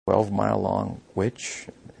12-mile-long witch,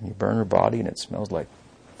 and you burn her body and it smells like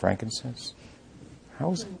frankincense?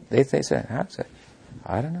 How's it? They say, how's it?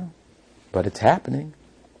 I don't know. But it's happening.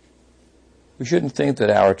 We shouldn't think that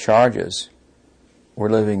our charges were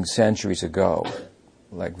living centuries ago,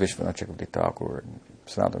 like Vishwanath Chakravarti Thakur and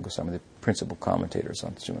Sanatana Goswami, the principal commentators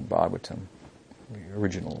on Srimad Bhagavatam, the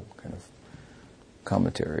original kind of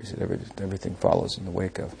commentaries that everything follows in the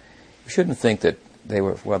wake of. We shouldn't think that they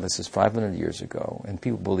were, well, this is 500 years ago, and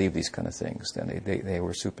people believe these kind of things. Then they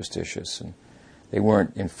were superstitious, and they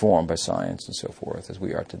weren't informed by science and so forth, as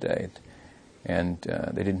we are today. And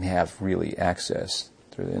they didn't have really access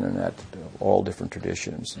through the internet to all different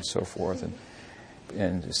traditions and so forth.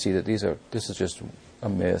 And to see that this is just a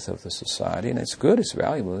myth of the society, and it's good, it's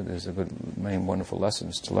valuable, there's a good, many wonderful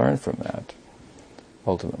lessons to learn from that,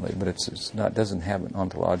 ultimately, but it doesn't have an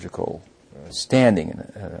ontological standing in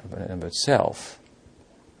of itself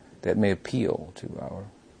that may appeal to our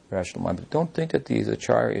rational mind. But don't think that these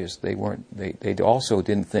acharyas, they also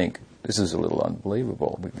didn't think, this is a little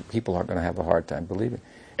unbelievable, people are going to have a hard time believing.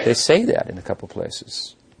 They say that in a couple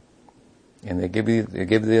places. And they give you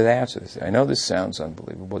the answers. I know this sounds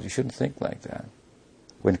unbelievable, but you shouldn't think like that.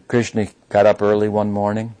 When Krishna got up early one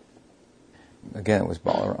morning, again, it was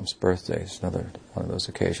Balaram's birthday. It's another one of those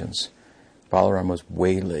occasions. Balaram was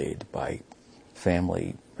waylaid by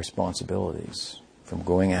family responsibilities from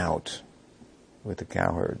going out with the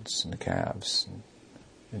cowherds and the calves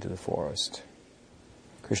into the forest.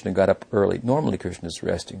 Krishna got up early. Normally Krishna's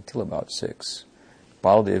resting till about 6.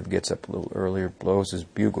 Baladev gets up a little earlier, blows his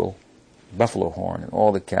bugle, buffalo horn, and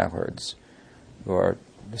all the cowherds who are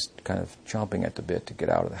just kind of chomping at the bit to get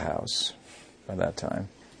out of the house by that time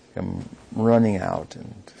come running out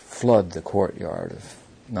and flood the courtyard of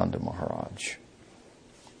Nanda Maharaj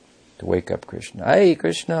to wake up Krishna. Hey,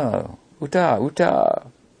 Krishna, Uta,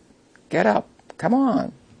 get up, come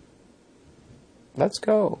on, let's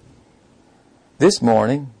go. This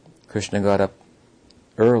morning, Krishna got up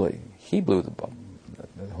early. He blew the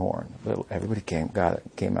horn. Everybody came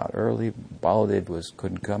out early. Baladev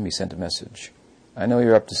couldn't come. He sent a message. I know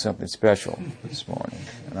you're up to something special this morning,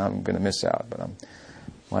 and I'm going to miss out. But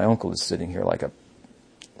my uncle is sitting here like a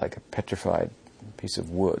petrified piece of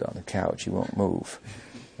wood on the couch. He won't move,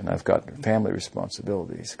 and I've got family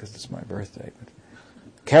responsibilities because it's my birthday. But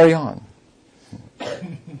carry on.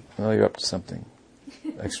 I know you're up to something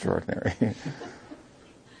extraordinary.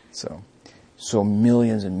 So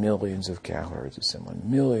millions and millions of cowherds assembled,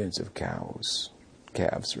 millions of calves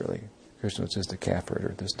really. Krishna was just a calf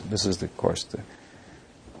herder. This is, of course, the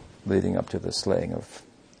leading up to the slaying of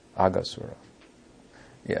Aghasura.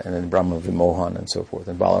 Yeah, and then Brahma Vimohan and so forth.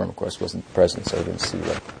 And Balaram, of course, wasn't present, so he didn't see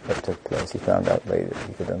what took place. He found out later.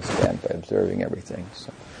 He could understand by observing everything.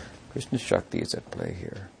 So Krishna's Shakti is at play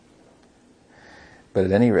here. But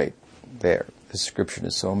at any rate, the description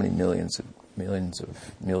is so many millions of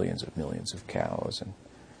cows. And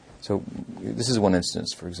so this is one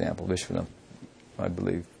instance, for example. Vishwanath, I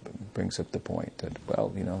believe, brings up the point that,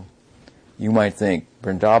 well, you might think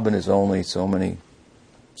Vrindavan is only so many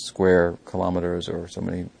square kilometers or so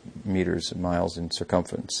many meters and miles in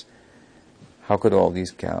circumference. How could all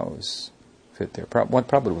these cows fit there? One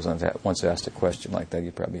Prabhupada once asked a question like that.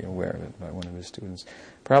 You're probably aware of it by one of his students.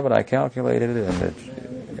 Prabhupada, I calculated it,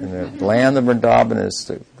 and the land of Vrindavan has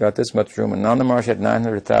got this much room, and Nanda Maharaj had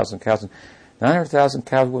 900,000 cows. And 900,000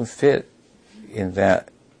 cows wouldn't fit in that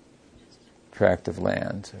tract of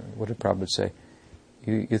land. What did Prabhupada say?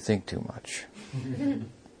 You think too much.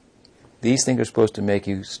 These things are supposed to make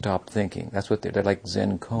you stop thinking. That's what they're like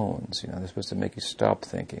Zen koans. They're supposed to make you stop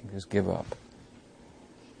thinking. Just give up.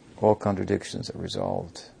 All contradictions are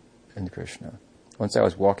resolved in Krishna. Once I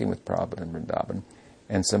was walking with Prabhupada in Vrindavan,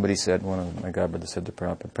 and somebody said, one of my godbrothers said to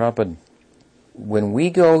Prabhupada, when we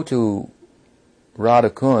go to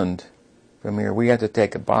Radhakund from here, we have to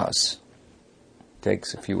take a bus. It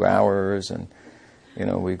takes a few hours, and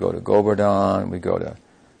we go to Govardhan, we go to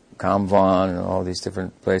Kamvan, and all these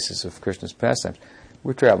different places of Krishna's pastimes.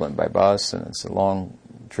 We're traveling by bus, and it's a long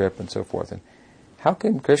trip and so forth. And how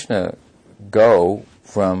can Krishna go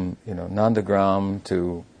from Nandagram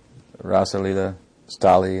to Rasalila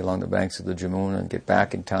Stali along the banks of the Jamuna and get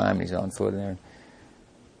back in time, and he's on foot there?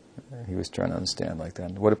 He was trying to understand like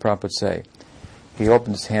that. And what did Prabhupada say? He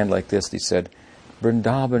opened his hand like this. He said,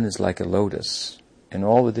 Vrindavan is like a lotus, and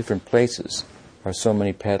all the different places are so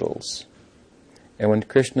many petals. And when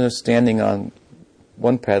Krishna is standing on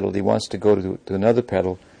one petal, he wants to go to another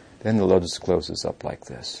petal, then the lotus closes up like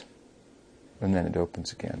this. And then it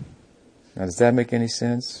opens again. Now, does that make any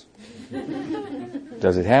sense?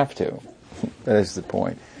 Does it have to? That is the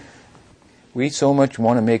point. We so much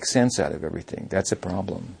want to make sense out of everything. That's a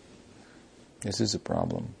problem. This is a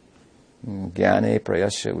problem. Jnane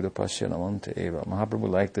prayasya udapasya namanta eva. Mahaprabhu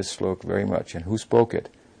liked this sloka very much. And who spoke it?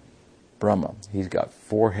 Brahma. He's got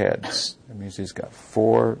 4 heads. That means he's got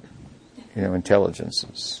 4,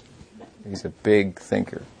 intelligences. He's a big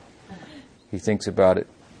thinker. He thinks about it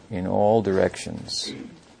in all directions.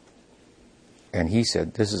 And he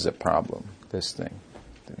said, this is a problem, this thing.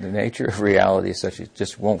 The nature of reality is such it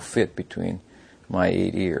just won't fit between my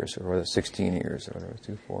 8 ears, or the 16 ears, or whatever,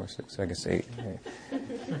 2, 4, 6, I guess 8.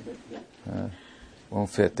 Won't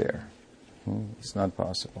fit there. It's not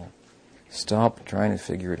possible. Stop trying to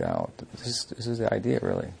figure it out. This is the idea,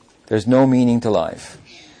 really. There's no meaning to life.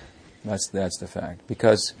 That's the fact.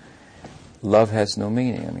 Because love has no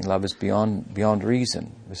meaning. I mean, love is beyond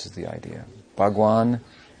reason. This is the idea. Bhagwan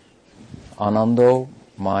Anando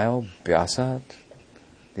Mayo Vyasat.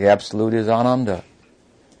 The Absolute is Ananda.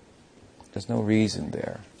 There's no reason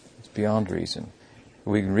there. It's beyond reason.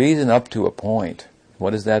 We can reason up to a point.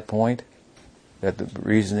 What is that point? That the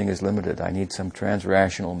reasoning is limited. I need some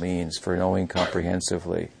transrational means for knowing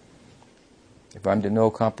comprehensively. If I'm to know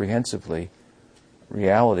comprehensively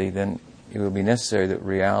reality, then it will be necessary that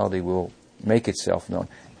reality will make itself known.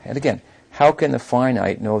 And again, how can the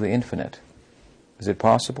finite know the infinite? Is it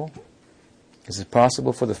possible? Is it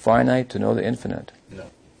possible for the finite to know the infinite? No.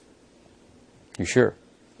 You sure?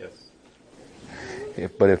 Yes.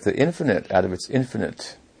 But if the infinite, out of its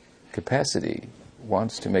infinite capacity,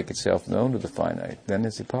 wants to make itself known to the finite, then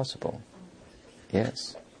is it possible?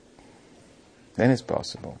 Yes. Then it's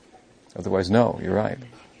possible. Otherwise, no, you're right.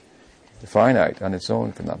 The finite on its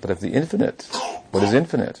own cannot. But if the infinite, what is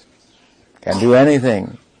infinite? Can do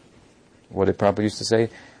anything. What did Prabhupada used to say?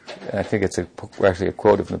 I think it's actually a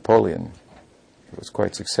quote of Napoleon. He was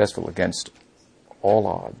quite successful against all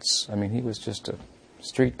odds. I mean, he was just a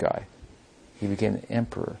street guy. He became the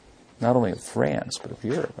emperor, not only of France, but of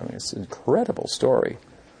Europe. I mean, it's an incredible story.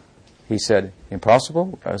 He said,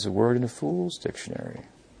 impossible as a word in a fool's dictionary.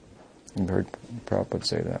 You heard Prabhupada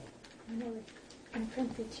say that.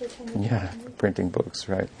 Yeah, for printing books,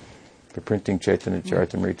 right. For printing Chaitanya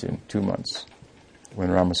Charitamrita in 2 months.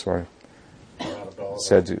 When Ramaswamy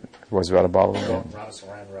said, was Radhabala?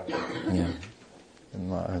 Yeah.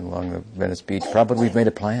 Along the Venice Beach. Prabhupada, we've made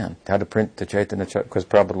a plan how to print the Chaitanya Charitamrita, because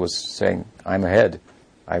Prabhupada was saying, I'm ahead.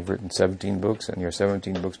 I've written 17 books and you're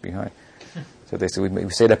 17 books behind. So they said, we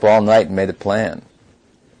stayed up all night and made a plan.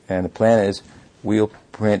 And the plan is, we'll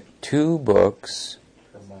print 2 books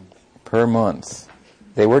per month.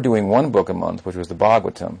 They were doing 1 book a month, which was the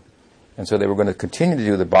Bhagavatam. And so they were going to continue to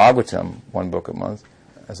do the Bhagavatam, 1 book a month,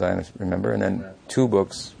 as I remember, and then 2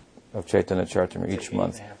 books of Chaitanya Charitamrita each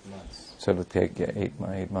month. So it would take 8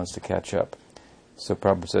 months to catch up. So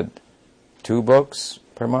Prabhupada said, 2 books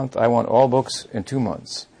per month? I want all books in 2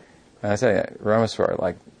 months. And I said,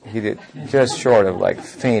 Ramaswamy, he did just short of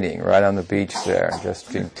fainting right on the beach there,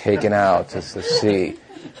 just being taken out to the sea.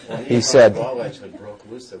 He said, actually broke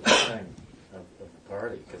loose of the thing of the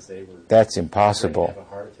party because they were. That's impossible. Have a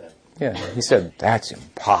heart attack. Yeah, he said, that's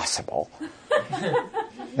impossible.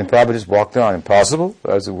 And Prabhupada just walked on. Impossible?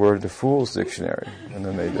 That's a word in the fool's dictionary. And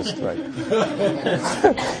then they just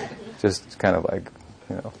just kind of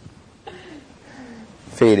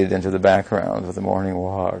faded into the background of the morning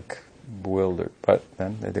walk, bewildered. But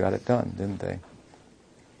then they got it done, didn't they?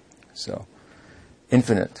 So,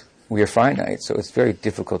 infinite. We are finite, so it's very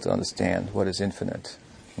difficult to understand what is infinite.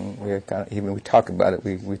 Even when we talk about it,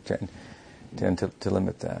 we tend to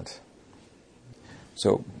limit that.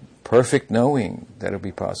 So, perfect knowing, that will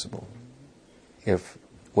be possible if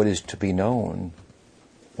what is to be known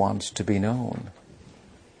wants to be known.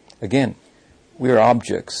 Again, we are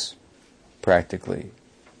objects, practically,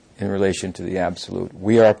 in relation to the Absolute.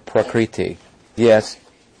 We are prakriti. Yes,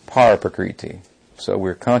 para-prakriti. So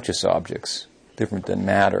we're conscious objects, different than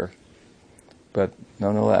matter, but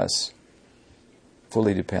nonetheless,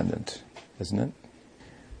 fully dependent, isn't it?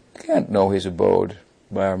 We can't know His abode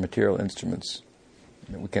by our material instruments.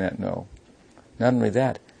 We cannot know. Not only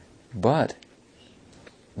that, but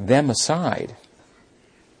them aside,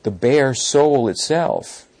 the bare soul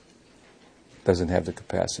itself doesn't have the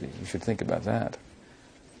capacity. You should think about that.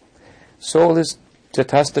 Soul is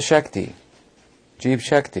Tatastha Shakti, Jeev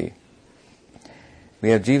Shakti. We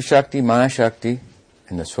have Jeev Shakti, Maya Shakti,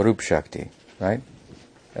 and the Swarup Shakti, right?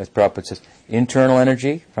 As Prabhupada says, internal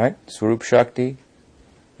energy, right? Swarup Shakti,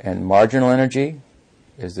 and marginal energy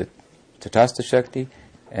is the Tatastha Shakti,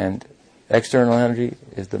 and external energy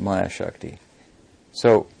is the Maya Shakti.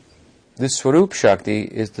 So, this Swarup Shakti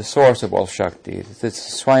is the source of all Shakti.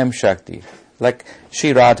 It's Swayam Shakti. Like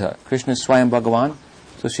Sri Radha. Krishna is Swayam Bhagavan,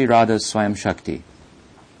 so Sri Radha is Swayam Shakti.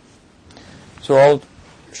 So all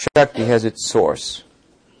Shakti has its source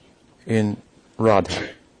in Radha.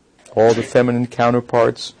 All the feminine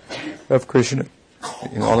counterparts of Krishna,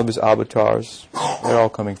 in all of his avatars, they're all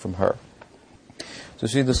coming from her. So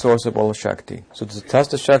she's the source of all Shakti. So the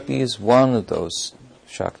Tatastha Shakti is one of those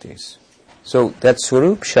Shaktis. So that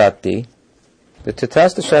Swarup Shakti, the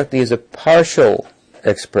Tatastha Shakti is a partial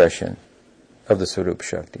expression of the Swarup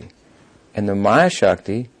Shakti. And the Maya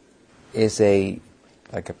Shakti is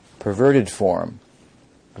like a perverted form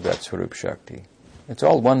of that Swarup Shakti. It's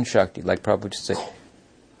all one Shakti, like Prabhupada would say,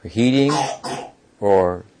 for heating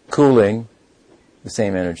or cooling, the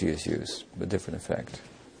same energy is used, but different effect.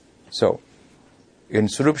 So, in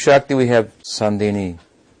Swarup Shakti we have Sandhini,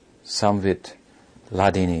 Samvit,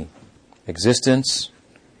 Ladini, existence,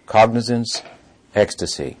 cognizance,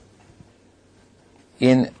 ecstasy.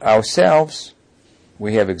 In ourselves,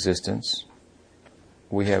 we have existence,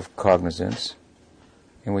 we have cognizance,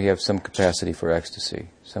 and we have some capacity for ecstasy,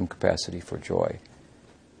 some capacity for joy.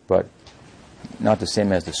 But not the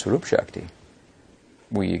same as the Swarup Shakti.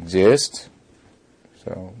 We exist,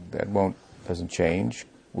 so that doesn't change.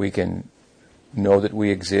 We can know that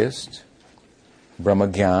we exist,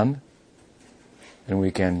 Brahmagyan, and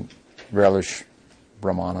we can relish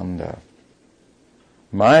Brahmananda.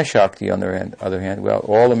 Maya Shakti, on the other hand, well,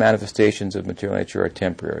 all the manifestations of material nature are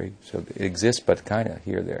temporary, so it exists but kind of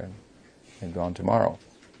here, there, and gone tomorrow.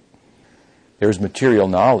 There's material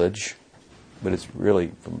knowledge, but it's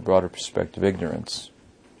really, from a broader perspective, ignorance.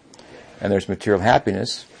 And there's material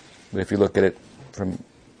happiness, but if you look at it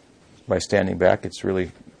by standing back, it's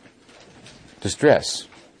really distress,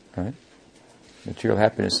 right? Material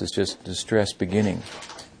happiness is just distress beginning.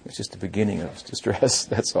 It's just the beginning of distress,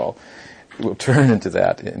 that's all. It will turn into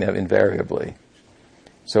that invariably.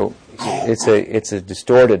 So it's a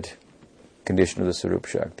distorted condition of the Swarup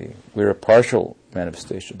Shakti. We're a partial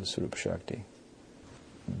manifestation of the Swarup Shakti.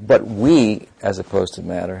 But we, as opposed to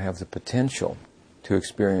matter, have the potential to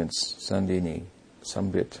experience Sandhini,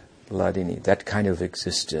 Sambit, Ladini, that kind of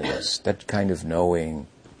existence, that kind of knowing,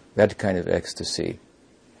 that kind of ecstasy,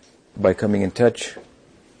 by coming in touch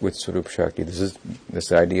with Swarup Shakti. This is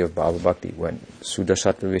this idea of Bhava Bhakti, when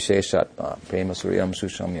Sudasattva Visheshatma, Prema Suryam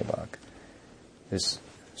Susamyabhak. This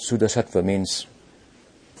Sudasattva means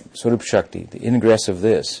Swarup Shakti, the ingress of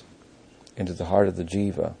this into the heart of the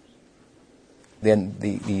jiva. Then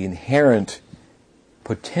the inherent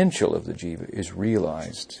potential of the jiva is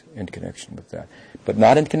realized in connection with that. But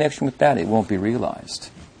not in connection with that, it won't be realized.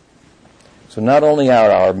 So not only are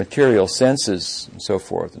our material senses and so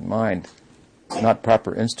forth and mind not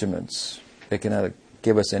proper instruments, they cannot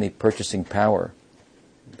give us any purchasing power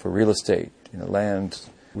for real estate in a land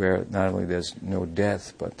where not only there's no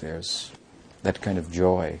death, but there's that kind of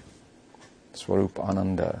joy, Swarup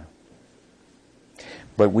Ananda.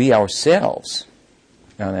 But we ourselves,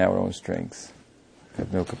 on our own strength,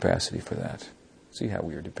 have no capacity for that. See how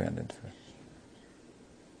we are dependent.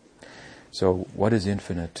 So what is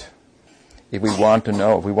infinite? If we want to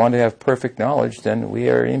know, if we want to have perfect knowledge, then we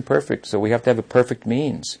are imperfect, so we have to have a perfect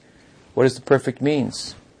means. What is the perfect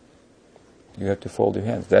means? You have to fold your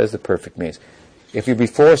hands. That is the perfect means. If you're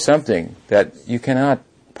before something that you cannot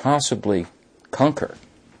possibly conquer,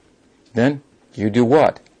 then you do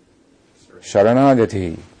what?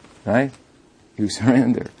 Sharanagati, right? You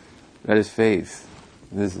surrender. That is faith.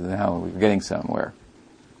 This is how we're getting somewhere.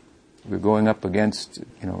 We're going up against,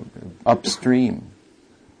 upstream.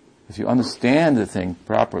 If you understand the thing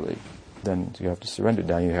properly, then you have to surrender.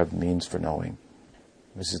 Now you have means for knowing.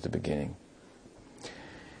 This is the beginning.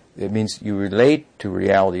 It means you relate to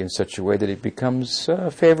reality in such a way that it becomes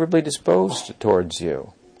favorably disposed towards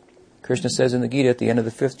you. Krishna says in the Gita at the end of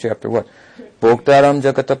the 5th chapter, what? Bhoktaram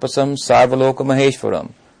jagatapasam sarvaloka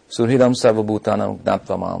maheshwaram surhidam sarvabhutanam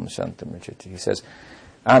gnatvam shantamrichiti. He says,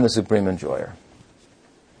 I'm the supreme enjoyer.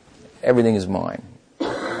 Everything is mine.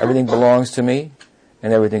 Everything belongs to me,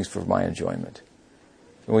 and everything's for my enjoyment.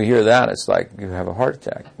 When we hear that, it's like you have a heart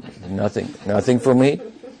attack. Nothing for me.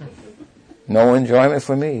 No enjoyment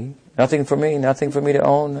for me. Nothing for me to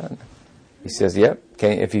own. He says, yep,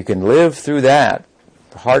 if you can live through that,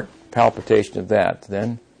 the heart palpitation of that,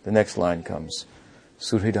 then the next line comes.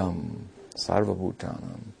 Surhidam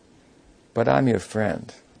sarvabhutanam. But I'm your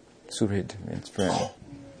friend. Surhid means friend.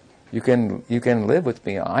 You can live with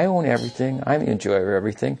me. I own everything. I'm the enjoyer of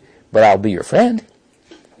everything. But I'll be your friend.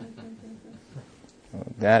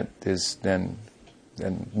 That is then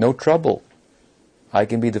no trouble. I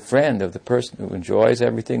can be the friend of the person who enjoys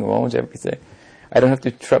everything, who owns everything. I don't have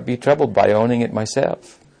to be troubled by owning it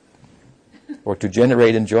myself or to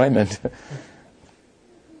generate enjoyment.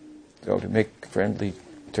 So to make friendly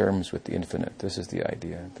terms with the infinite, this is the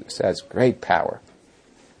idea. This has great power.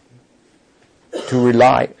 to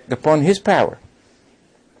rely upon his power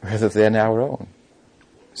rather than our own.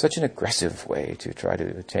 Such an aggressive way to try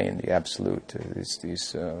to attain the absolute. These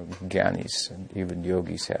gyanis and even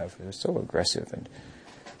yogis have. They're so aggressive and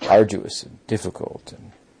arduous and difficult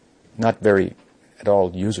and not very at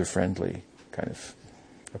all user-friendly kind of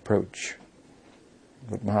approach.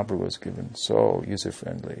 But Mahaprabhu was given so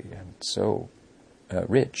user-friendly and so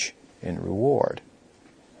rich in reward.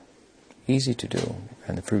 Easy to do,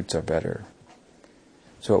 and the fruits are better.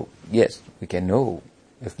 So, yes, we can know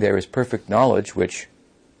if there is perfect knowledge, which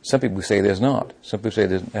some people say there's not. Some people say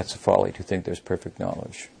that's a folly to think there's perfect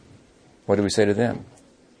knowledge. What do we say to them?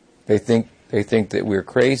 They think that we're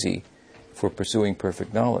crazy for pursuing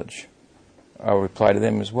perfect knowledge. Our reply to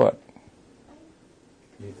them is what?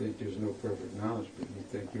 You think there's no perfect knowledge, but you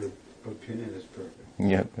think your opinion is perfect.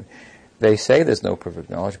 Yeah. They say there's no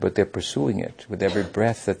perfect knowledge, but they're pursuing it with every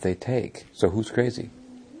breath that they take. So who's crazy?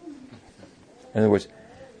 In other words,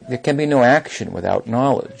 there can be no action without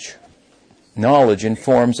knowledge. Knowledge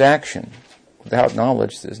informs action. Without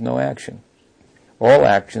knowledge, there's no action. All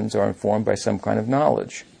actions are informed by some kind of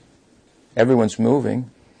knowledge. Everyone's moving.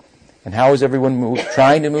 And how is everyone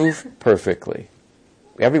trying to move? Perfectly.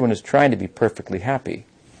 Everyone is trying to be perfectly happy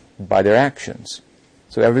by their actions.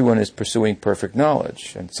 So everyone is pursuing perfect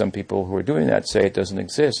knowledge. And some people who are doing that say it doesn't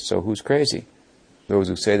exist. So who's crazy? Those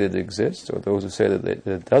who say that it exists, or those who say that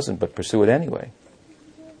it doesn't, but pursue it anyway?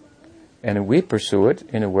 And we pursue it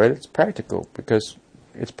in a way that's practical, because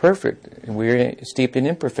it's perfect. And we're steeped in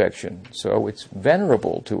imperfection. So it's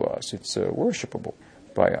venerable to us. It's worshipable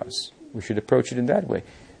by us. We should approach it in that way.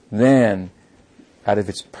 Then, out of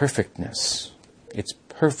its perfectness, it's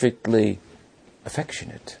perfectly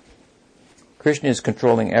affectionate. Krishna is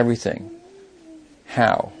controlling everything.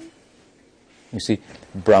 How? You see,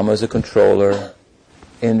 Brahma is a controller,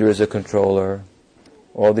 Indra is a controller,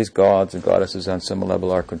 all these gods and goddesses on some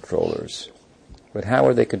level are controllers. But how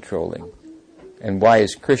are they controlling? And why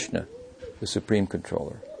is Krishna the supreme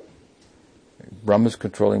controller? Brahma is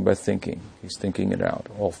controlling by thinking. He's thinking it out,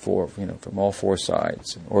 from all four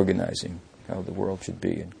sides, and organizing how the world should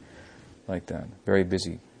be, and like that. Very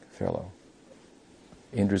busy fellow.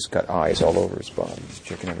 Indra's got eyes all over his body. He's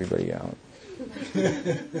checking everybody out,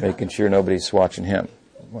 making sure nobody's watching him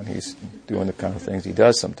when he's doing the kind of things he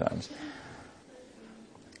does sometimes.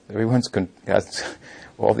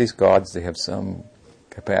 All these gods, they have some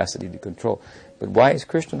capacity to control. But why is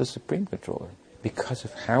Krishna the supreme controller? Because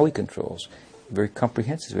of how he controls. A very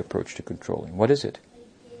comprehensive approach to controlling. What is it?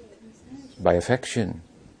 By affection.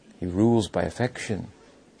 He rules by affection.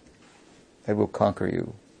 That will conquer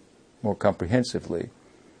you more comprehensively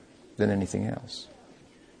than anything else.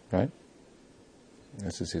 Right?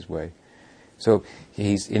 This is his way. So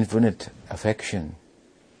he's infinite affection.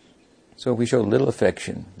 So if we show little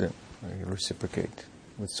affection, then we reciprocate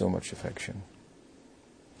with so much affection.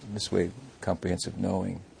 In this way, comprehensive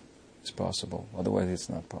knowing is possible. Otherwise, it's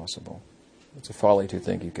not possible. It's a folly to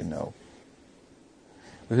think you can know.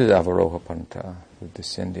 This is avaroha panta, the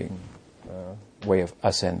descending way of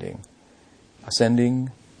ascending.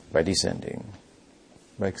 Ascending by descending,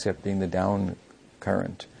 by accepting the down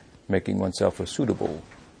current, making oneself a suitable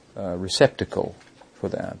receptacle for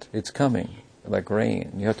that. It's coming, like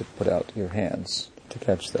rain. You have to put out your hands to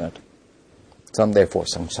catch that. Some therefore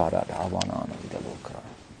samsara dhavanana vidaloka.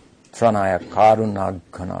 Tranaya karuna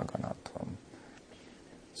gana ganatvam.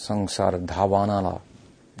 Samsara dhavanala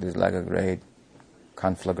is like a great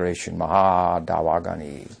conflagration, maha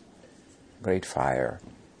davagani, great fire.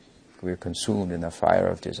 We're consumed in the fire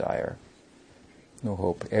of desire. No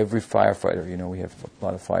hope. Every firefighter, we have a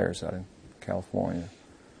lot of fires out in California,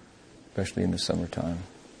 especially in the summertime,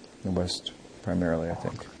 in the West primarily, I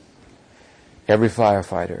think. Every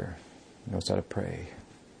firefighter knows how to pray.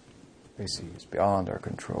 They see it's beyond our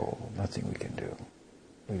control. Nothing we can do.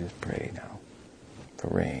 We just pray now for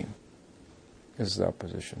rain. This is our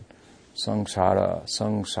position. Samsara,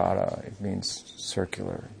 it means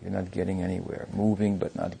circular. You're not getting anywhere. Moving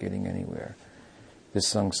but not getting anywhere.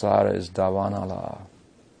 This samsara is davanala.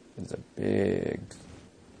 It's a big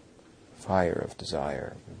fire of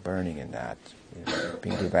desire. We're burning in that. We're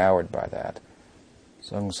being devoured by that.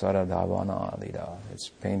 Samsara davana lida. It's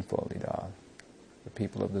painful lida. The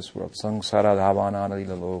people of this world. Samsara davana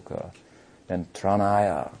lida loka. And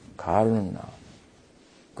tranaya karuna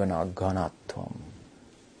gana ganatvam.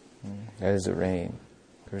 That is the rain.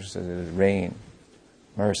 Krishna says it is rain,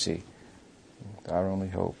 mercy. Our only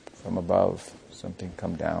hope from above. Something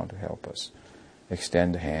come down to help us.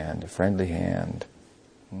 Extend a hand, a friendly hand.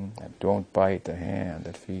 And don't bite the hand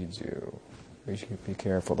that feeds you. We should be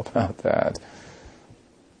careful about that.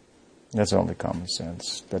 That's only common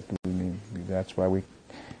sense. That we mean be That's why we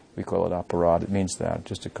call it aparad. It means that,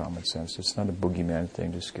 just a common sense. It's not a boogeyman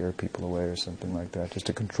thing to scare people away or something like that, just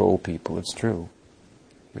to control people. It's true.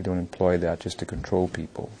 We don't employ that just to control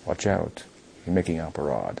people. Watch out. You're making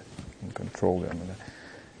aparad. And control them.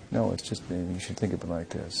 No, it's just, you should think of it like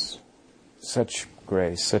this. Such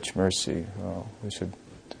grace, such mercy. Oh, we should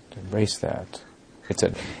embrace that. It's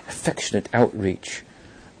an affectionate outreach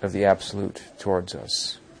of the Absolute towards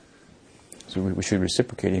us. So we should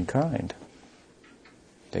reciprocate in kind.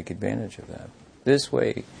 Take advantage of that. This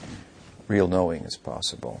way, real knowing is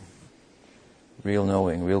possible. Real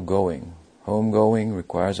knowing, real going. Home going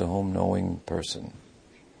requires a home knowing person.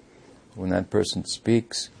 When that person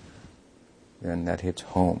speaks, then that hits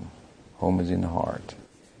home. Home is in the heart.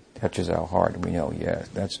 Touches our heart, and we know, yes,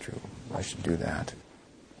 that's true. I should do that.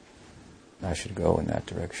 I should go in that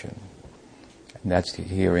direction. And that's the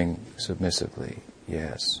hearing submissively,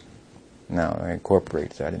 yes. Now I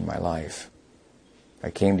incorporate that in my life. I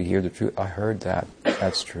came to hear the truth. I heard that.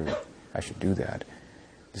 That's true. I should do that.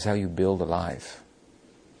 This is how you build a life.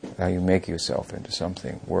 How you make yourself into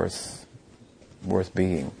something worth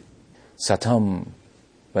being. Satam,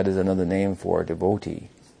 that is another name for devotee.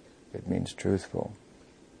 It means truthful.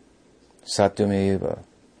 Satyameva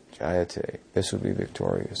jayate. This would be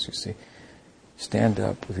victorious, you see. Stand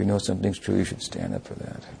up. If you know something's true, you should stand up for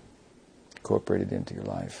that. Incorporate it into your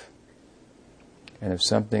life. And if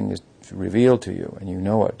something is revealed to you, and you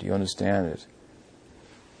know it, you understand it,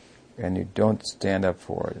 and you don't stand up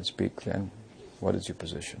for it and speak, then what is your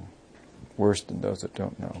position? Worse than those that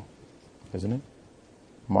don't know, isn't it?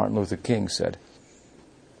 Martin Luther King said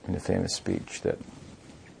in a famous speech that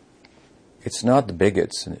it's not the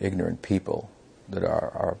bigots and ignorant people that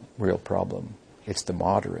are our real problem. It's the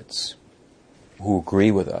moderates who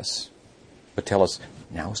agree with us, but tell us,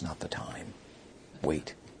 now's not the time.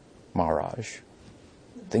 Wait, Maharaj,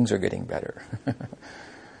 things are getting better.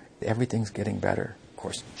 Everything's getting better. Of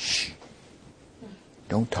course, shh,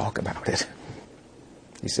 don't talk about it.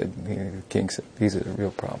 He said, King said, these are the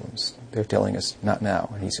real problems. They're telling us, not now.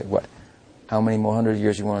 And he said, what? How many more 100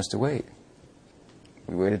 years you want us to wait?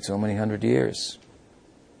 We waited so many 100 years.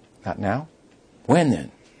 Not now? When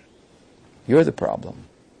then? You're the problem.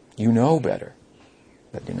 You know better,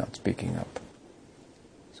 but you're not speaking up.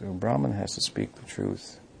 So a Brahmin has to speak the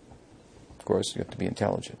truth. Of course, you have to be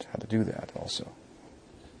intelligent how to do that also.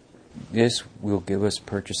 This will give us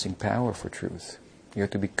purchasing power for truth. You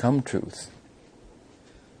have to become truth.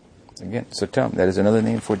 Again, satam, that is another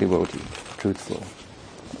name for devotee, truthful.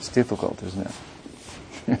 It's difficult, isn't it?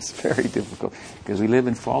 It's very difficult, because we live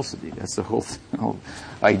in falsity. That's the whole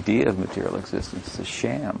idea of material existence. It's a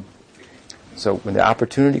sham. So when the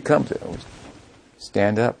opportunity comes,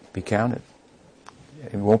 stand up, be counted.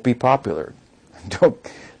 It won't be popular.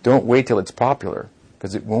 Don't wait till it's popular,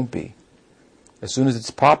 because it won't be. As soon as it's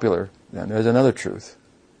popular, then there's another truth.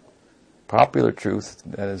 Popular truth,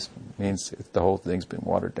 that means the whole thing's been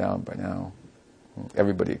watered down by now.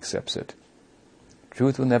 Everybody accepts it.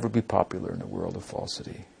 Truth will never be popular in a world of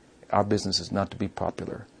falsity. Our business is not to be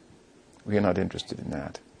popular. We are not interested in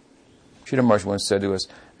that. Sridhar Maharaj once said to us,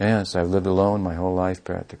 yes, I've lived alone my whole life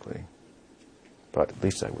practically. But at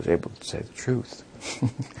least I was able to say the truth.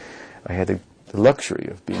 I had the luxury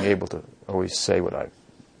of being able to always say what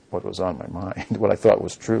was on my mind, what I thought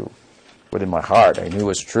was true. But in my heart I knew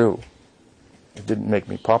was true. It didn't make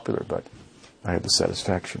me popular, but I had the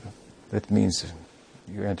satisfaction. That means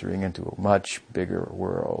you're entering into a much bigger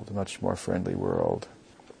world, a much more friendly world.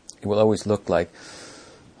 It will always look like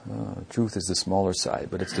truth is the smaller side,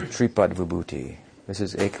 but it's the tripad vibhuti. This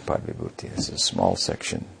is ekapad vibhuti. This is a small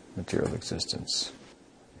section, material existence.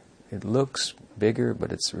 It looks bigger,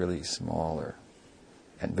 but it's really smaller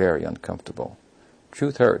and very uncomfortable.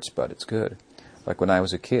 Truth hurts, but it's good. Like when I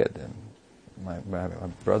was a kid, and my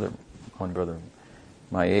brother, one brother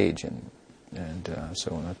my age, and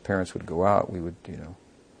so when our parents would go out, we would,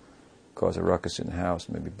 cause a ruckus in the house,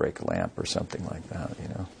 maybe break a lamp or something like that,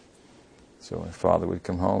 So my father would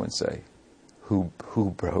come home and say, "Who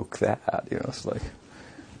broke that?" It's like,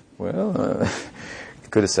 well, he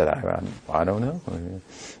could have said, "I don't know."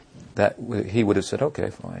 That he would have said,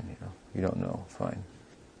 "Okay, fine. You don't know, fine,"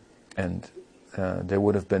 and there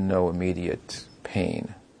would have been no immediate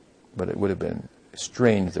pain, but it would have been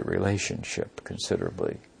strained the relationship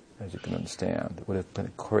considerably, as you can understand. It would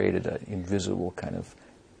have created an invisible kind of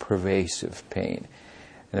pervasive pain.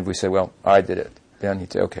 And if we say, well, I did it, then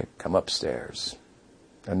he'd say, okay, come upstairs.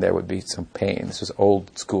 And there would be some pain. This is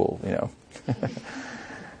old school,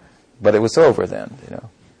 But it was over then,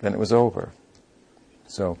 Then it was over.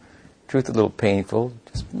 So, truth a little painful,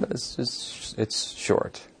 it's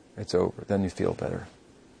short. It's over. Then you feel better.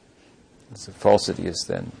 The falsity is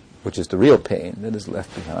then, which is the real pain, that is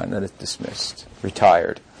left behind, that is dismissed,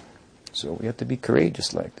 retired. So we have to be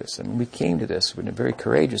courageous like this. I mean, we came to this with a very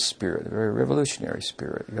courageous spirit, a very revolutionary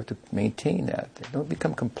spirit. You have to maintain that. Don't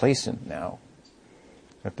become complacent now,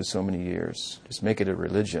 after so many years. Just make it a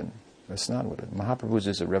religion. That's not what it is. Mahaprabhu's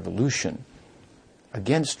is a revolution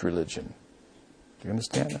against religion. Do you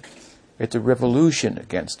understand that? It's a revolution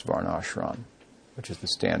against Varnashram, which is the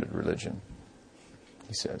standard religion.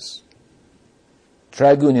 He says,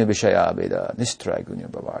 Traigunya Vishaya Veda, Nistraigunya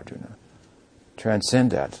Bhavarjuna.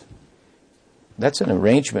 Transcend that. That's an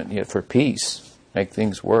arrangement yet for peace, make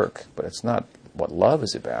things work, but it's not what love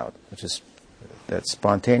is about, which is that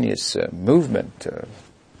spontaneous movement. You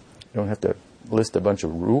don't have to list a bunch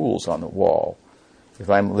of rules on the wall. If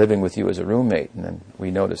I'm living with you as a roommate, and then we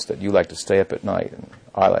notice that you like to stay up at night, and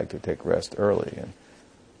I like to take rest early,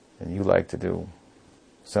 and you like to do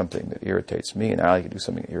something that irritates me, and I like to do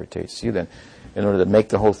something that irritates you, then in order to make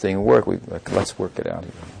the whole thing work, let's work it out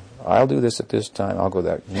here. I'll do this at this time, I'll go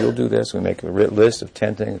that. You'll do this, we make a list of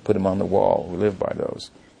 10 things, put them on the wall, we live by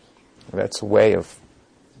those. That's a way of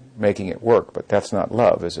making it work, but that's not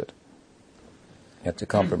love, is it? You have to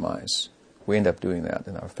compromise. We end up doing that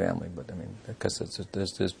in our family, but I mean, because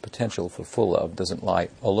there's potential for full love, doesn't lie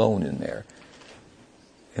alone in there.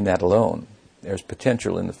 In that alone, there's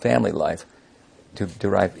potential in the family life to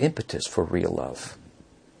derive impetus for real love.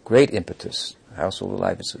 Great impetus. Household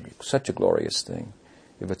life is such a glorious thing,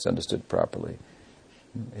 if it's understood properly.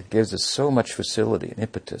 It gives us so much facility and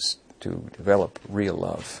impetus to develop real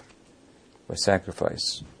love by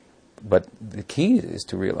sacrifice. But the key is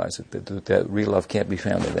to realize that real love can't be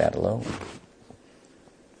found in that alone.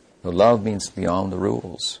 So love means beyond the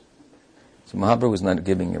rules. So Mahaprabhu was not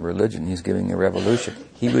giving a religion, he's giving a revolution.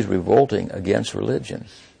 He was revolting against religion.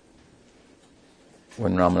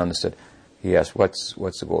 When Ramananda said, he asked, what's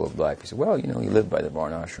the goal of life? He said, well, you live by the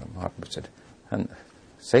Varnashram. Mahaprabhu said,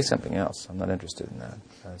 say something else. I'm not interested in that.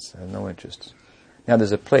 I have no interest. Now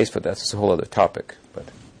there's a place for that. It's a whole other topic, but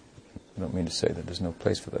I don't mean to say that there's no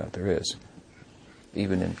place for that. There is.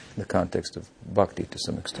 Even in the context of bhakti to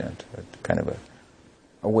some extent. Kind of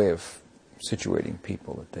a way of situating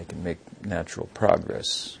people that they can make natural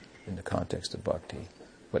progress in the context of bhakti.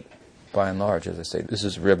 But by and large, as I say, this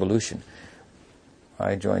is a revolution.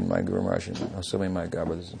 I joined my Guru Maharaj and so many of my God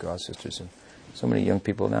brothers and God sisters, and so many young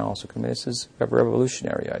people now also come in. This is a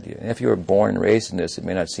revolutionary idea. And if you were born and raised in this, it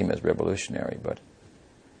may not seem as revolutionary, but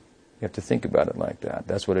you have to think about it like that.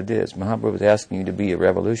 That's what it is. Mahaprabhu is asking you to be a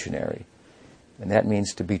revolutionary, and that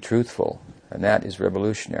means to be truthful, and that is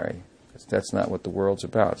revolutionary. That's not what the world's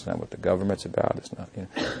about. It's not what the government's about. It's not.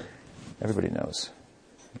 Everybody knows.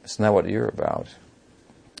 It's not what you're about,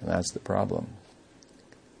 and that's the problem.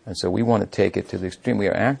 And so we want to take it to the extreme. We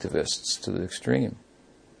are activists to the extreme.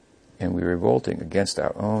 And we're revolting against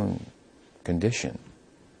our own condition.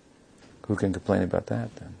 Who can complain about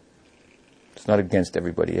that then? It's not against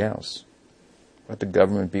everybody else. Let the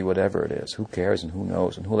government be whatever it is. Who cares and who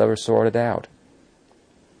knows? And who'll ever sort it out?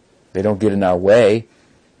 They don't get in our way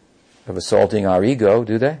of assaulting our ego,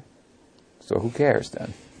 do they? So who cares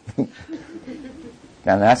then? And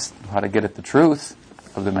that's how to get at the truth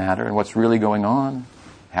of the matter and what's really going on.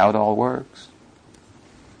 How it all works.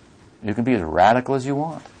 You can be as radical as you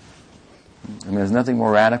want. I mean, there's nothing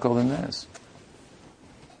more radical than this.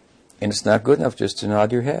 And it's not good enough just to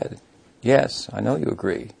nod your head. Yes, I know you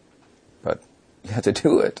agree, but you have to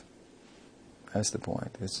do it. That's the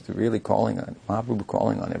point. It's really Mahaprabhu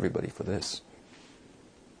calling on everybody for this.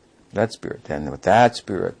 That spirit. Then with that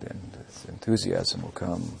spirit, then this enthusiasm will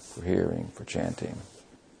come for hearing, for chanting.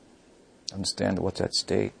 Understand what's at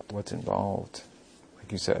stake, what's involved.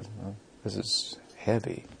 You said, this is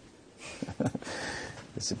heavy.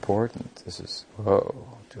 It's important. This is, whoa,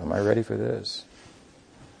 am I ready for this?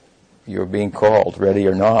 You're being called, ready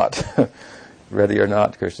or not. Ready or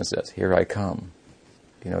not, Krishna says, here I come.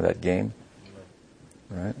 You know that game?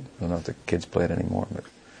 Right? I don't know if the kids play it anymore, but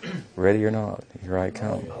ready or not, here I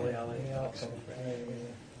come.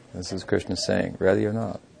 This is Krishna saying, ready or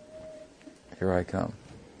not, here I come.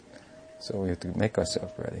 So we have to make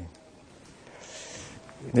ourselves ready.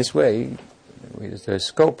 This way, there's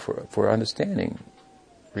scope for understanding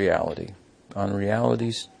reality on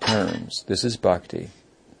reality's terms. This is bhakti.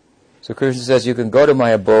 So Krishna says, you can go to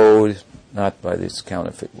my abode not by these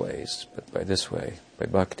counterfeit ways, but by this way, by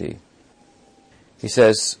bhakti. He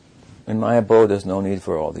says, in my abode there's no need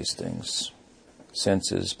for all these things.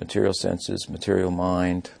 Senses, material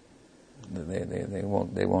mind, they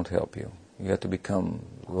won't help you. You have to become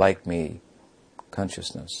like me,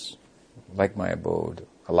 consciousness, like my abode,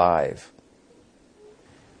 alive.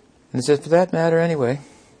 And he says, for that matter anyway,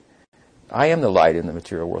 I am the light in the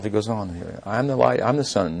material world. He goes on here. I'm the light. I'm the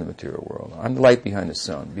sun in the material world. I'm the light behind the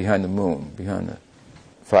sun, behind the moon, behind the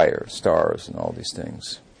fire, stars, and all these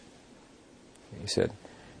things. He said,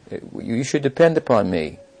 you should depend upon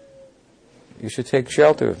me. You should take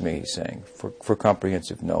shelter of me, he's saying, for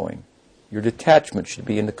comprehensive knowing. Your detachment should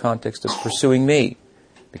be in the context of pursuing me,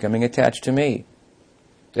 becoming attached to me.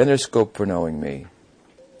 Then there's scope for knowing me.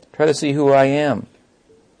 Try to see who I am.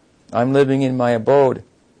 I'm living in my abode,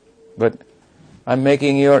 but I'm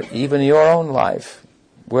making even your own life.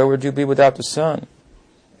 Where would you be without the sun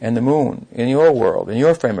and the moon in your world, in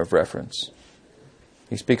your frame of reference?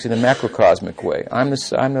 He speaks in a macrocosmic way. I'm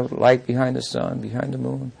the light behind the sun, behind the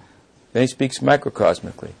moon. Then he speaks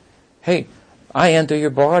microcosmically. Hey, I enter your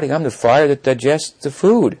body. I'm the fire that digests the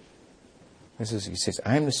food. He says,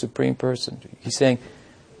 I'm the Supreme Person. He's saying,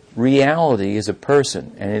 reality is a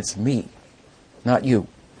person, and it's me, not you.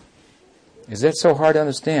 Is that so hard to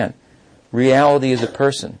understand? Reality is a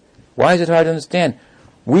person. Why is it hard to understand?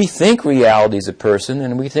 We think reality is a person,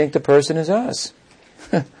 and we think the person is us.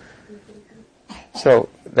 So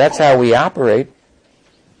that's how we operate.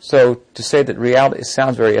 So to say that reality, it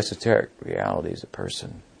sounds very esoteric. Reality is a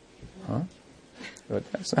person. Huh?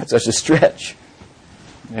 But that's not such a stretch.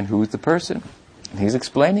 And who's the person? And he's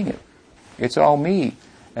explaining it. It's all me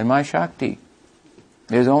and my Shakti.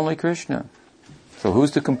 There's only Krishna. So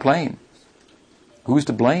who's to complain? Who's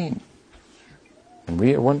to blame? And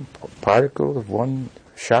we are one particle of one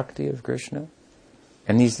Shakti of Krishna.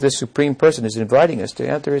 And this Supreme Person is inviting us to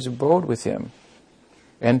enter his abode with him.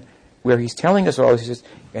 And where he's telling us all this, he says,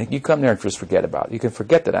 and you come there and just forget about it. You can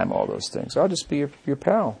forget that I'm all those things. I'll just be your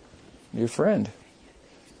pal, your friend.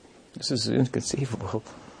 This is an inconceivable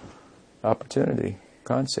opportunity,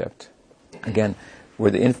 concept. Again,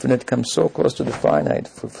 where the infinite comes so close to the finite,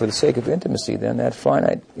 for the sake of intimacy, then that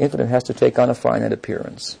finite, infinite has to take on a finite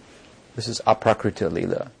appearance. This is aprakrita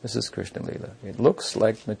lila. This is Krishna lila. It looks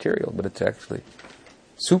like material, but it's actually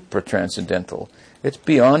supra-transcendental. It's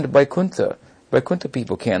beyond Vaikuntha. Vaikuntha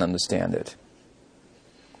people can't understand it.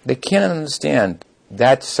 They can't understand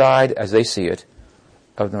that side, as they see it,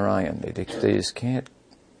 of Narayan. They just can't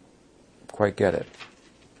quite get it.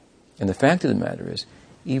 And the fact of the matter is,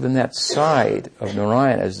 even that side of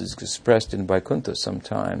Narayan, as is expressed in Vaikuntha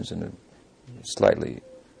sometimes, slightly,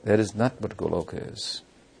 that is not what Goloka is.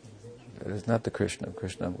 That is not the Krishna of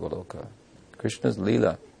Goloka. Krishna's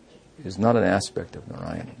Leela is not an aspect of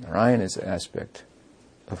Narayan. Narayan is an aspect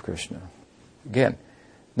of Krishna. Again,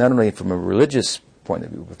 not only from a religious point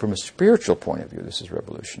of view, but from a spiritual point of view, this is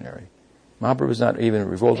revolutionary. Mahaprabhu is not even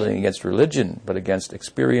revolting against religion, but against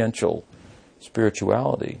experiential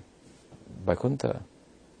spirituality, Vaikuntha,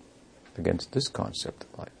 against this concept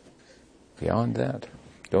of life. Beyond that,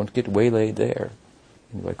 don't get waylaid there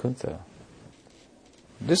in Vaikuntha.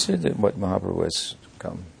 This is what Mahaprabhu has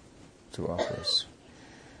come to offer us.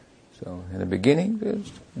 So, in the beginning,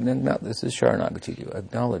 this is Sharanagati, to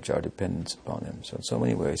acknowledge our dependence upon him. So, in so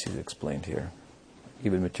many ways, he's explained here,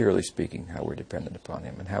 even materially speaking, how we're dependent upon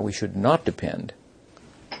him, and how we should not depend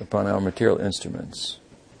upon our material instruments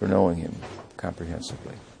for knowing him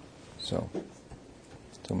comprehensively. So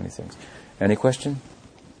many things. Any question?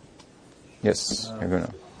 Yes, you're going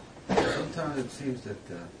to. Sometimes it seems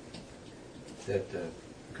that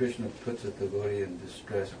Krishna puts a devotee in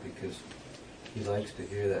distress because he likes to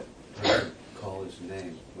hear that person call his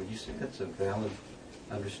name. Would you say that's a valid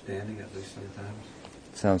understanding, at least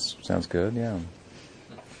sometimes? Sounds good, yeah.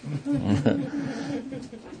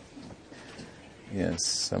 Yes,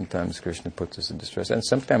 sometimes Krishna puts us in distress. And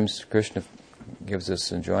sometimes Krishna gives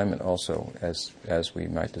us enjoyment also, as we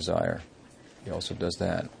might desire. He also does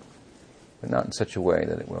that. But not in such a way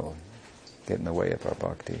that it will get in the way of our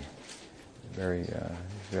bhakti. Very,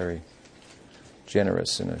 very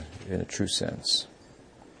generous in a true sense.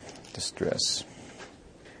 Distress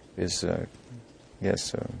is,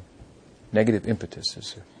 negative impetus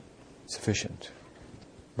is sufficient.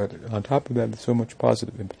 But on top of that, there's so much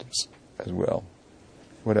positive impetus as well.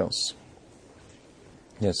 What else?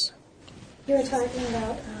 Yes? You were talking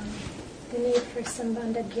about the need for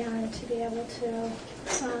Sambandha Gyan to be able to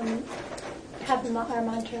have our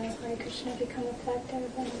mantra of Hare Krishna become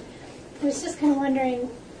effective. And I was just kind of wondering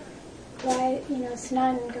why,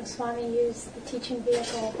 Sanatana Goswami used the teaching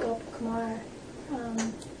vehicle of Gopakumar,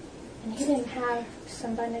 and he didn't have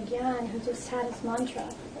Sambandha Gyan, he just had his mantra.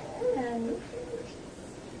 And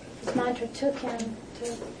his mantra took him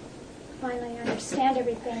to finally understand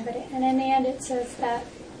everything. And in the end it says that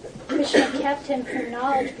Krishna kept him from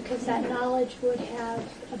knowledge because that knowledge would have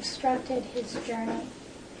obstructed his journey.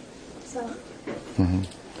 So. Mm-hmm.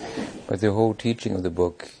 But the whole teaching of the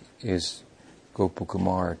book is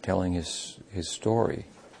Gopakumar telling his story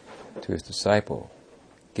to his disciple,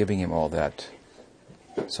 giving him all that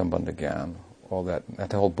Sambandha Gyan, all that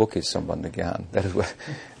the whole book is Sambandha Gyan.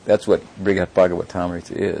 That's what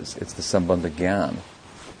Bhagavad-gita is. It's the Sambandha Gyan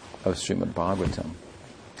of Srimad Bhagavatam.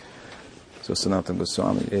 So Sanatana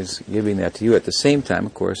Goswami is giving that to you. At the same time,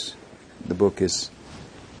 of course, the book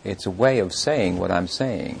it's a way of saying what I'm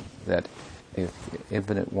saying, that if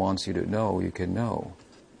Infinite wants you to know, you can know.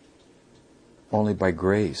 Only by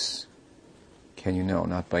grace can you know,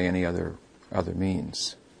 not by any other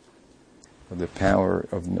means. The power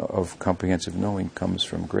of comprehensive knowing comes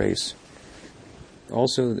from grace.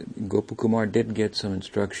 Also, Gopakumar did get some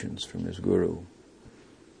instructions from his guru,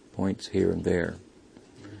 points here and there.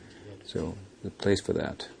 So, the place for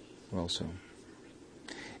that also.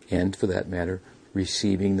 And for that matter,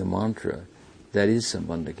 receiving the mantra, that is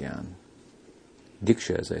Sambandha Gyan.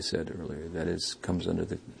 Diksha, as I said earlier, comes under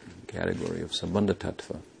the category of Sambandha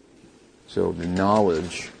Tattva. So the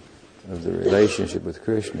knowledge of the relationship with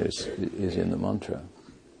Krishna is in the mantra.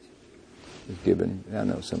 Is given,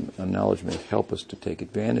 some knowledge may help us to take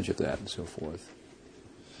advantage of that and so forth.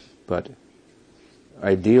 But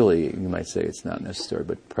ideally, you might say it's not necessary,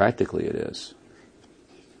 but practically it is.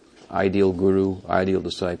 Ideal guru, ideal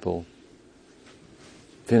disciple,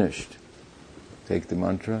 finished. Take the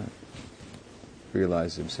mantra,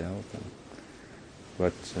 realize himself.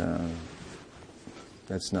 But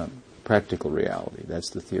that's not practical reality. That's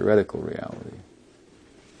the theoretical reality.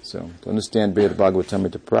 So, to understand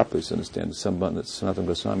Bhagavad-gita properly, to understand the Sambandha, Sanatana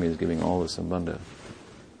Goswami is giving all the Sambandha.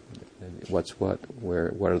 What's what?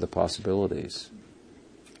 What are the possibilities?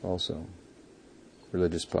 Also,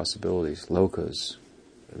 religious possibilities, lokas.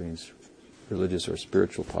 That means religious or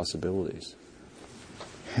spiritual possibilities.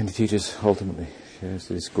 And he teaches ultimately, yes,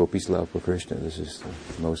 this Gopis love for Krishna. This is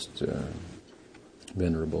the most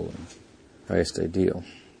venerable and highest ideal.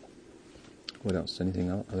 What else? Anything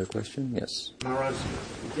else? Other question? Yes. Maharaj,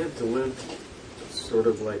 you get to live sort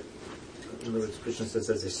of like, in other words, Krishna says,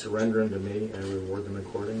 as they surrender unto me, I reward them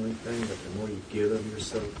accordingly thing, that the more you give of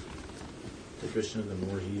yourself to Krishna, the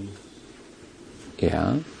more he...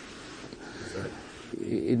 Yeah.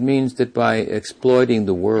 It means that by exploiting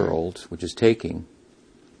the world, which is taking,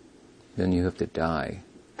 then you have to die.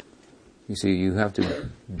 You see, you have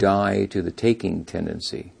to die to the taking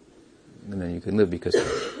tendency, and then you can live, because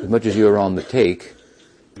as much as you're on the take,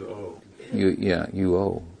 You owe. You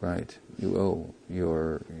owe, right. You owe.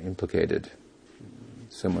 You're implicated.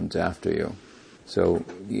 Someone's after you. So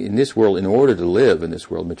in this world, in order to live in this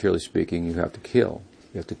world, materially speaking, you have to kill.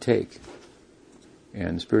 You have to take.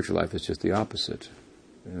 And spiritual life is just the opposite.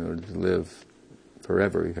 In order to live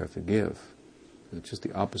forever, you have to give. It's just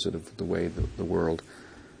the opposite of the way the world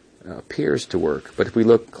appears to work. But if we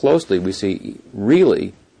look closely, we see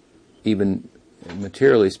really, even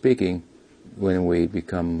materially speaking, when we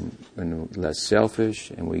become less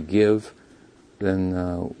selfish and we give,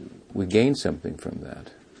 then we gain something from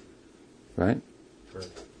that. Right? Right.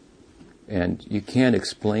 And you can't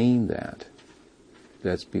explain that.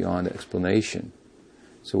 That's beyond explanation.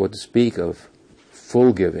 So what to speak of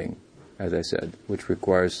full giving, as I said, which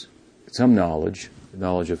requires some knowledge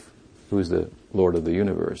of who's the Lord of the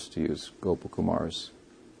universe, to use Gopakumar's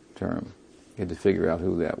term. You had to figure out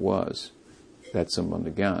who that was. That's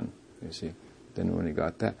Sambandha Gyan, you see. Then when he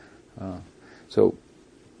got that. So,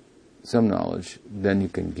 some knowledge, then you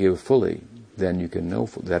can give fully, then you can know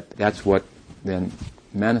fully. That's what then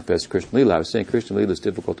manifests Krishna Lila. I was saying Krishna Lila is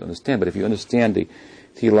difficult to understand, but if you understand the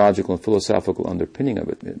theological and philosophical underpinning of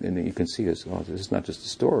it, and you can see this is not just a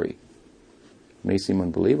story. It may seem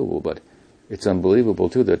unbelievable, but it's unbelievable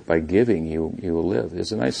too that by giving you will live.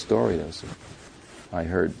 There's a nice story though. So I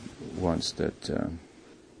heard once that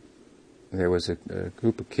there was a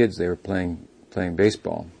group of kids. They were playing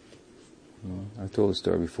baseball. I've told the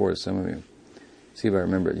story before to some of you. See if I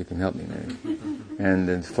remember it. You can help me maybe. And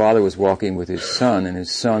the father was walking with his son, and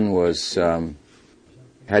his son was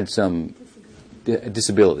had some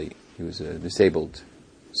disability. He was a disabled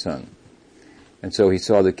son. And so he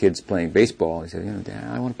saw the kids playing baseball. He said, Dad,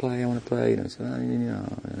 I want to play. He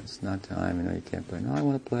said, it's not time. You can't play. No, I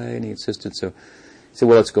want to play. And he insisted. So he said,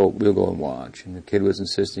 well, let's go. We'll go and watch. And the kid was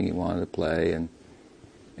insisting he wanted to play.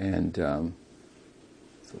 And so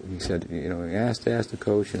he said, he asked the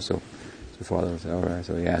coach. And so the father said, all right.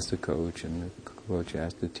 So he asked the coach, and the coach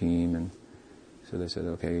asked the team. And so they said,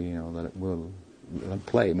 okay, we'll let him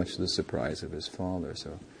play, much to the surprise of his father.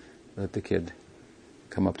 So let the kid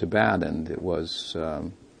come up to bat, and it was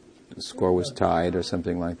the score was tied or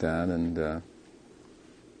something like that, and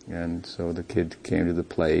so the kid came to the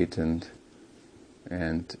plate, and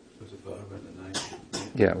was it about in the ninth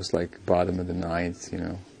Yeah, it was like bottom of the ninth,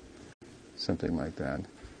 something like that.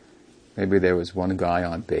 Maybe there was one guy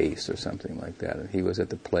on base or something like that, and he was at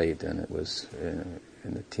the plate, and it was, and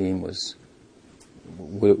the team was.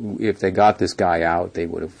 If they got this guy out, they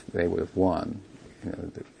would have won,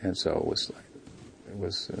 and so it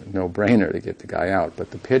was a no-brainer to get the guy out.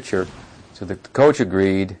 But the pitcher, so the coach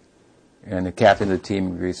agreed, and the captain of the team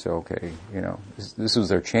agreed. So okay, this was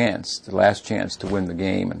their chance, the last chance to win the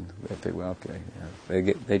game, and they figured, well,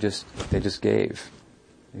 okay, they just gave.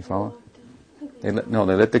 You follow? They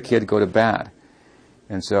let the kid go to bat,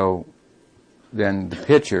 and so then the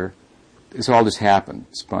pitcher. This all just happened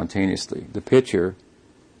spontaneously. The pitcher,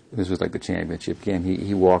 this was like the championship game,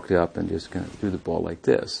 he walked up and just kind of threw the ball like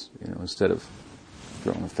this, instead of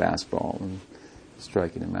throwing a fastball and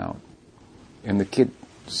striking him out. And the kid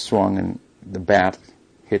swung and the bat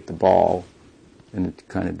hit the ball and it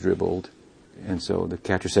kind of dribbled. And so the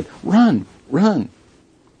catcher said, "Run, run!"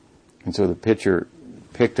 And so the pitcher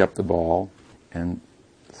picked up the ball and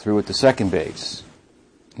threw it to second base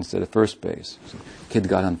instead of first base. So the kid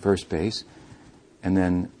got on first base,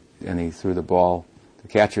 and he threw the ball. The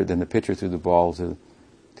pitcher threw the ball to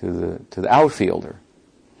the outfielder.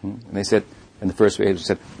 And they said, and the first baseman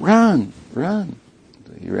said, "Run, run!"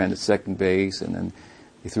 So he ran to second base, and then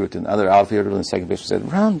he threw it to another outfielder, and the second baseman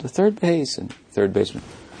said, "Run to third base," and third baseman,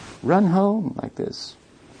 "Run home," like this.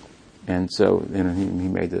 And so he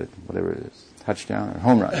made the whatever it is, touchdown or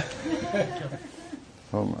home run.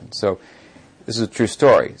 Home run. So this is a true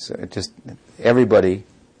story. So everybody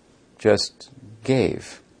just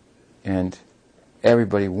gave, and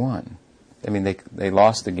everybody won. I mean, they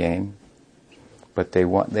lost the game, but they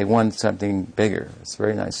won something bigger. It's a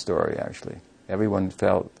very nice story, actually. Everyone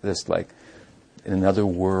felt this like in another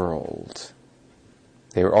world.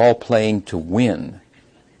 They were all playing to win,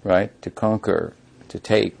 right? To conquer, to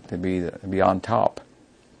take, to be on top.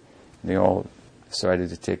 They all decided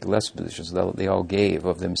to take less positions. They all gave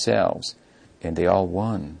of themselves, and they all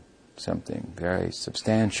won something very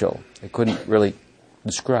substantial. They couldn't really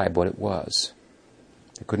describe what it was.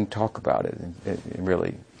 They couldn't talk about it,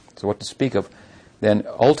 really. So what to speak of then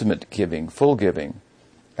ultimate giving, full giving.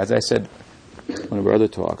 As I said in one of our other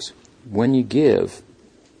talks, when you give,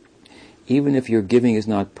 even if your giving is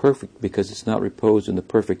not perfect because it's not reposed in the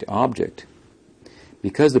perfect object,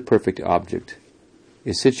 because the perfect object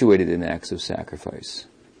is situated in acts of sacrifice,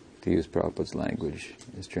 to use Prabhupada's language,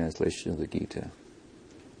 his translation of the Gita.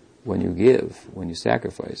 When you give, when you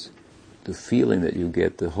sacrifice, the feeling that you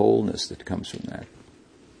get, the wholeness that comes from that,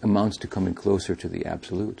 amounts to coming closer to the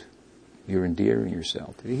Absolute. You're endearing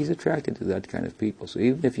yourself. He's attracted to that kind of people. So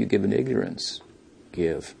even if you give in ignorance,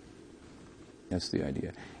 give. That's the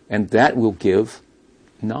idea. And that will give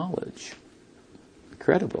knowledge.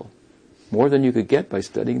 Incredible. More than you could get by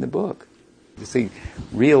studying the book. You see,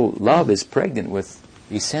 real love is pregnant with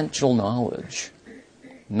essential knowledge.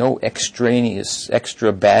 No extraneous,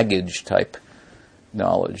 extra baggage type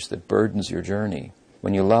knowledge that burdens your journey.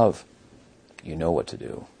 When you love, you know what to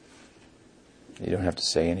do. You don't have to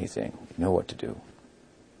say anything. You know what to do.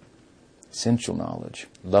 Essential knowledge.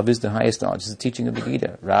 Love is the highest knowledge. It's the teaching of the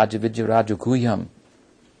Gita. Raja Vidya Raja Guhyam.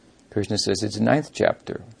 Krishna says it's the 9th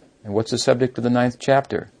chapter. And what's the subject of the 9th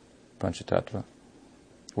chapter? Panchatattva.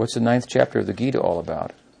 What's the 9th chapter of the Gita all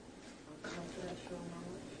about? Confidential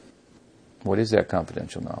knowledge. What is that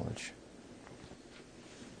confidential knowledge?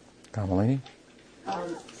 Kamalini?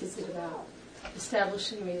 Is it about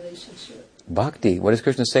establishing a relationship? Bhakti. What does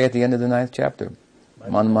Krishna say at the end of the 9th chapter?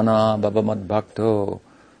 Manmana bhava mad bhakto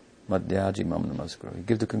madhyaji mam namaskara. He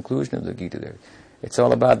gives the conclusion of the Gita there. It's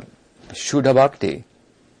all about Shuddha Bhakti.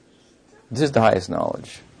 This is the highest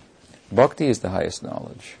knowledge. Bhakti is the highest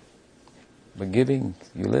knowledge. By giving,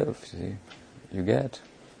 you live, see? You get.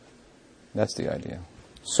 That's the idea.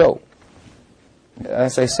 So,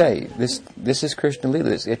 as I say, this is Krishna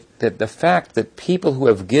Lila. The fact that people who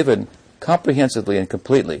have given comprehensively and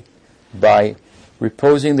completely by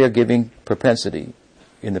reposing their giving propensity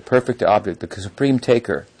in the perfect object, the supreme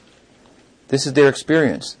taker, this is their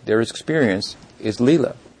experience. Their experience is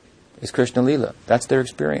Lila, is Krishna Lila. That's their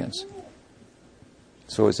experience.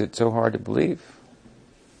 So is it so hard to believe?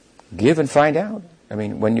 Give and find out. I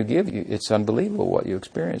mean, when you give, it's unbelievable what you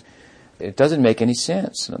experience. It doesn't make any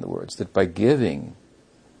sense, in other words, that by giving,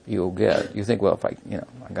 you'll get. You think, well, if I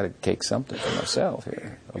got to take something for myself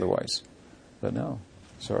here, otherwise. But no.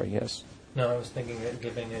 Sorry, yes. No, I was thinking that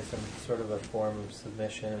giving is some sort of a form of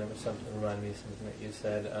submission. It was something that reminded me of something that you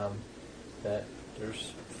said, that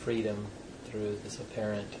there's freedom through this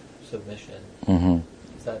apparent submission. Mm-hmm.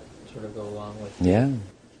 Does that sort of go along with Yeah.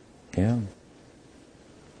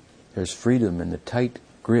 There's freedom in the tight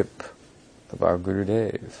grip of our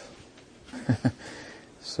Gurudev.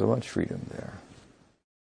 So much freedom there.